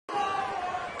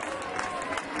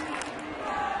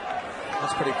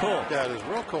That's pretty cool. That is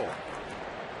real cool.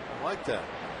 I like that.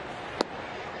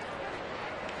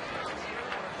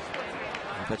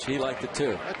 I bet he liked it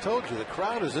too. I told you the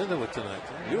crowd is into it tonight.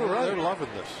 You were right. They're loving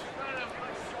this.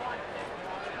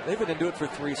 They've been into it for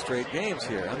 3 straight games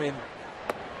here. I mean,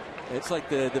 it's like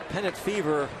the pennant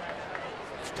fever.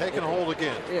 It's taking hold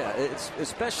again. Yeah, it's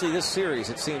especially this series.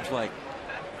 It seems like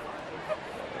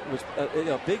it was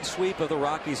a big sweep of the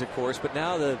Rockies, of course, but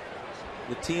now the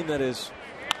team that is,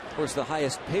 of course, the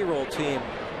highest payroll team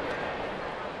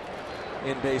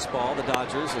in baseball, the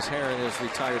Dodgers, as Haren is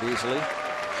retired easily.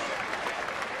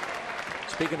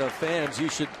 Speaking of fans, you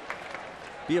should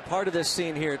be a part of this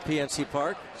scene here at PNC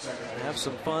Park. Have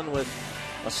some fun with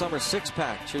a summer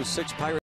 6-pack. Choose 6 Pirates.